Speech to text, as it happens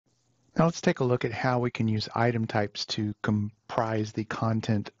Now let's take a look at how we can use item types to comprise the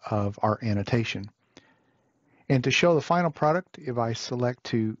content of our annotation. And to show the final product, if I select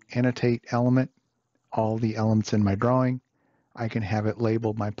to annotate element, all the elements in my drawing, I can have it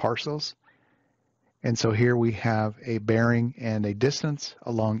labeled my parcels. And so here we have a bearing and a distance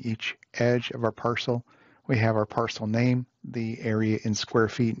along each edge of our parcel. We have our parcel name, the area in square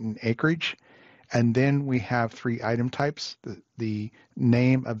feet and acreage. And then we have three item types, the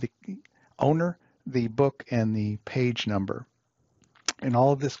name of the owner, the book, and the page number. And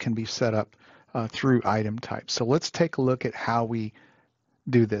all of this can be set up through item types. So let's take a look at how we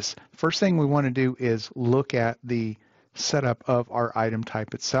do this. First thing we want to do is look at the setup of our item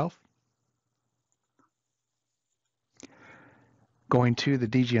type itself. Going to the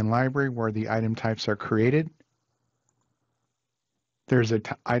DGN library where the item types are created. There's an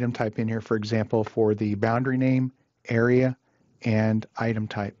item type in here, for example, for the boundary name, area, and item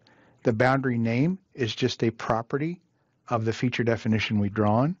type. The boundary name is just a property of the feature definition we've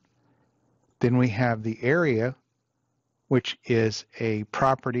drawn. Then we have the area, which is a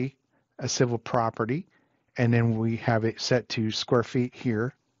property, a civil property, and then we have it set to square feet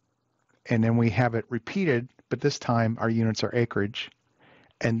here. And then we have it repeated, but this time our units are acreage.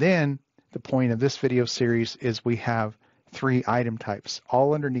 And then the point of this video series is we have three item types,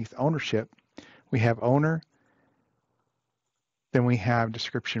 all underneath ownership. We have owner, then we have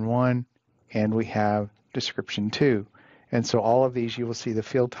description 1, and we have description 2. And so all of these, you will see the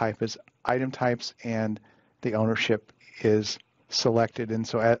field type is item types and the ownership is selected. And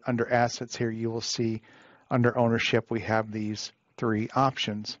so under assets here, you will see under ownership, we have these three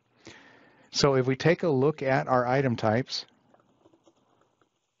options. So if we take a look at our item types,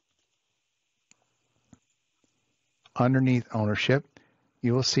 underneath ownership,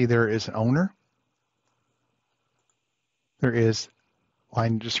 you will see there is an owner. There is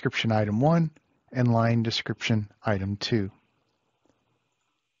line description item 1 and line description item 2.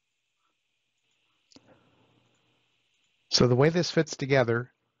 So the way this fits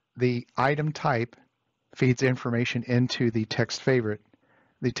together, the item type feeds information into the text favorite.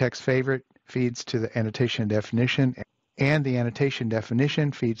 The text favorite feeds to the annotation definition, and the annotation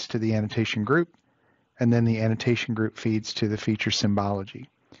definition feeds to the annotation group, and then the annotation group feeds to the feature symbology.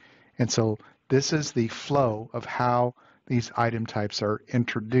 And so this is the flow of how these item types are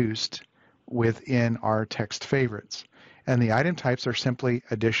introduced within our text favorites. And the item types are simply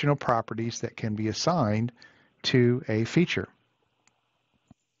additional properties that can be assigned to a feature.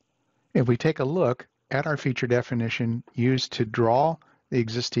 If we take a look at our feature definition used to draw the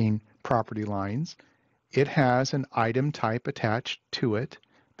existing property lines, it has an item type attached to it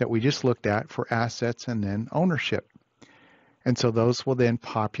that we just looked at for assets and then ownership. And so those will then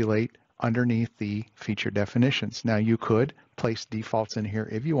populate underneath the feature definitions. Now you could place defaults in here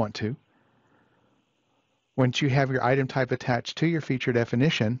if you want to. Once you have your item type attached to your feature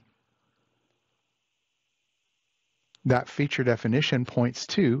definition, that feature definition points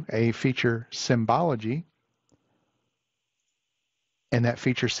to a feature symbology, and that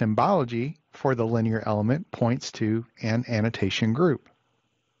feature symbology for the linear element points to an annotation group,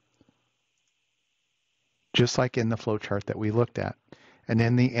 just like in the flowchart that we looked at. And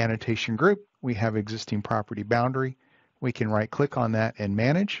in the annotation group, we have existing property boundary. We can right-click on that and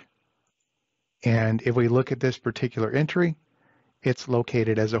manage. And if we look at this particular entry, it's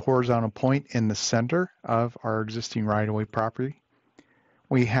located as a horizontal point in the center of our existing right-of-way property.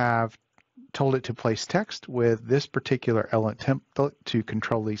 We have told it to place text with this particular element template to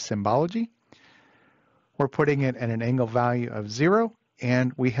control the symbology. We're putting it at an angle value of 0,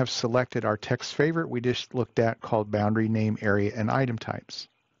 and we have selected our text favorite we just looked at called boundary name, area, and item types.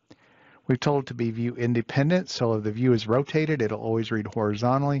 We've told it to be view independent, so if the view is rotated, it'll always read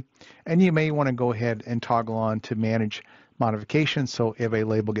horizontally. And you may want to go ahead and toggle on to manage modifications, so if a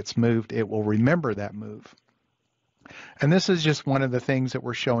label gets moved, it will remember that move. And this is just one of the things that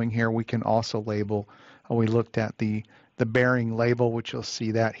we're showing here. We can also label. We looked at the bearing label, which you'll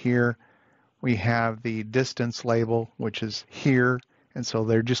see that here. We have the distance label, which is here. And so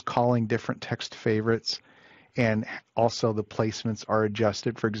they're just calling different text favorites. And also the placements are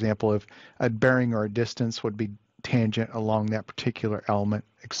adjusted. For example, if a bearing or a distance would be tangent along that particular element,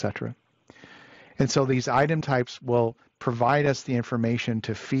 etc. And so these item types will provide us the information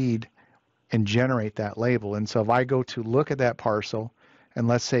to feed and generate that label. And so if I go to look at that parcel, and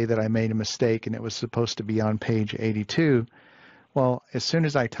let's say that I made a mistake and it was supposed to be on page 82, well, as soon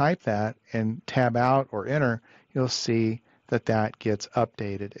as I type that and tab out or enter, you'll see that that gets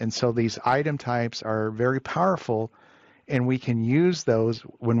updated. And so these item types are very powerful, and we can use those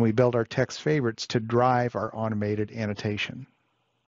when we build our text favorites to drive our automated annotation.